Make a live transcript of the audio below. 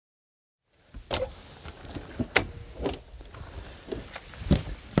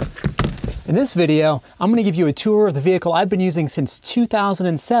In this video, I'm going to give you a tour of the vehicle I've been using since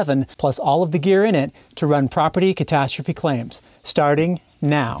 2007, plus all of the gear in it to run property catastrophe claims, starting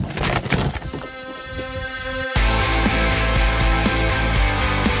now.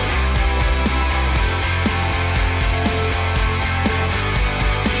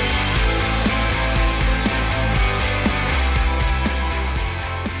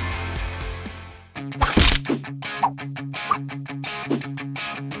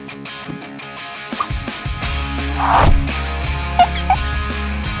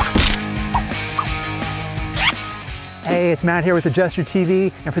 Hey, it's Matt here with Adjuster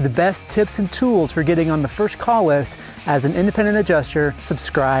TV, and for the best tips and tools for getting on the first call list as an independent adjuster,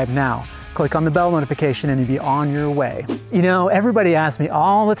 subscribe now. Click on the bell notification and you'll be on your way. You know, everybody asks me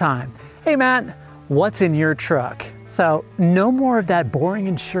all the time, hey Matt, what's in your truck? So no more of that boring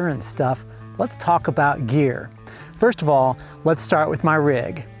insurance stuff. Let's talk about gear. First of all, let's start with my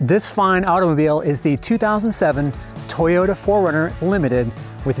rig. This fine automobile is the 2007 Toyota 4Runner Limited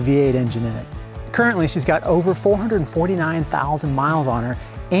with V8 engine in it. Currently, she's got over 449,000 miles on her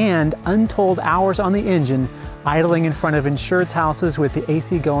and untold hours on the engine, idling in front of insured's houses with the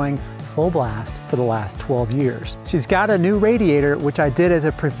AC going full blast for the last 12 years. She's got a new radiator, which I did as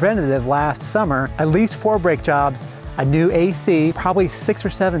a preventative last summer, at least 4 brake jobs, a new AC, probably 6 or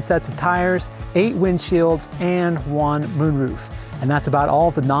 7 sets of tires, 8 windshields, and 1 moonroof. And that's about all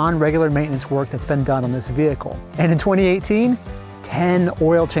of the non-regular maintenance work that's been done on this vehicle. And in 2018, 10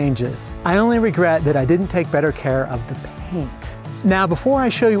 oil changes. I only regret that I didn't take better care of the paint. Now, before I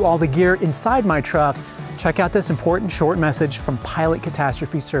show you all the gear inside my truck, check out this important short message from Pilot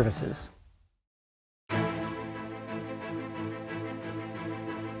Catastrophe Services.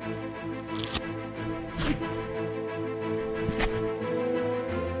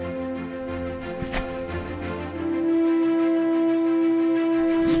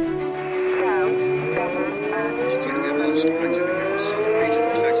 Storm activity in the southern region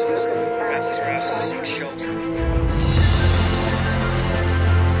of Texas. Families are asked to seek shelter.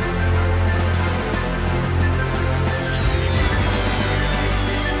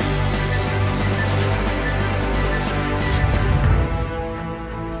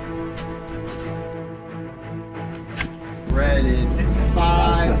 Ready.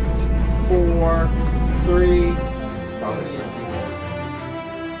 5, 4, 3,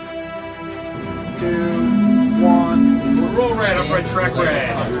 2, 1. Roll red, upright track red.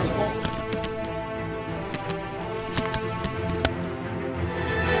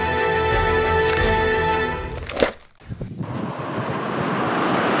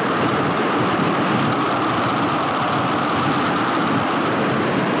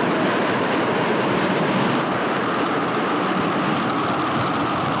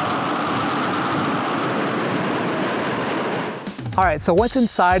 All right, so what's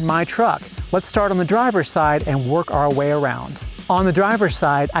inside my truck? Let's start on the driver's side and work our way around. On the driver's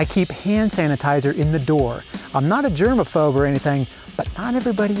side, I keep hand sanitizer in the door. I'm not a germaphobe or anything, but not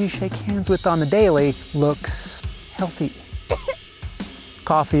everybody you shake hands with on the daily looks healthy.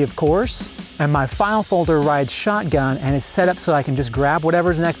 Coffee, of course, and my file folder rides shotgun and is set up so I can just grab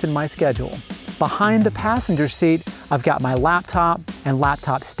whatever's next in my schedule. Behind the passenger seat, I've got my laptop and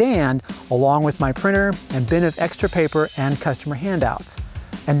laptop stand, along with my printer and bin of extra paper and customer handouts.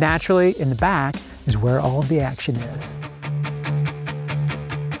 And naturally, in the back is where all of the action is.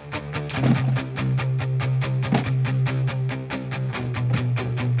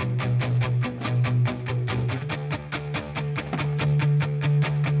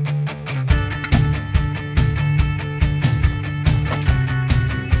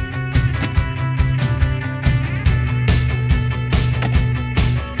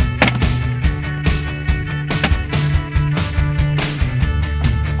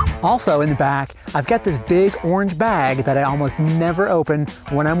 Also in the back, I've got this big orange bag that I almost never open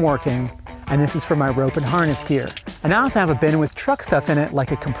when I'm working, and this is for my rope and harness gear. And I also have a bin with truck stuff in it,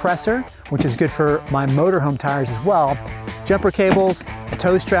 like a compressor, which is good for my motorhome tires as well, jumper cables, a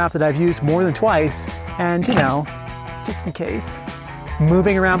tow strap that I've used more than twice, and you know, just in case.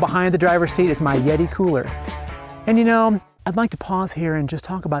 Moving around behind the driver's seat is my Yeti cooler. And you know, I'd like to pause here and just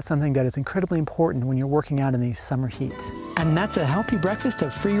talk about something that is incredibly important when you're working out in these summer heat. And that's a healthy breakfast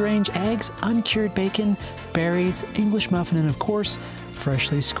of free-range eggs, uncured bacon, berries, English muffin, and of course,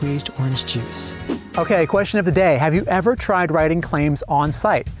 freshly squeezed orange juice. Okay, question of the day. Have you ever tried writing claims on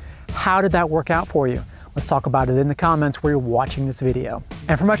site? How did that work out for you? Let's talk about it in the comments where you're watching this video.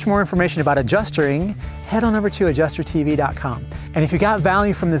 And for much more information about adjusting, head on over to adjustertv.com. And if you got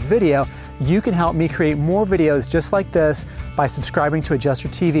value from this video, you can help me create more videos just like this by subscribing to Adjuster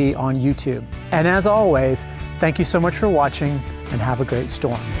TV on YouTube. And as always, thank you so much for watching and have a great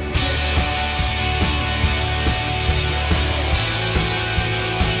storm.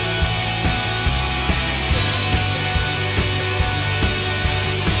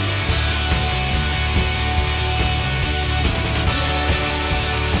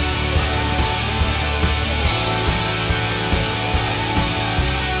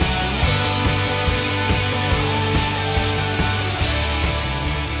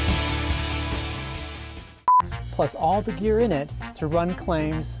 plus all the gear in it to run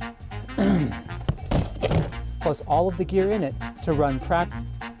claims, plus all of the gear in it to run track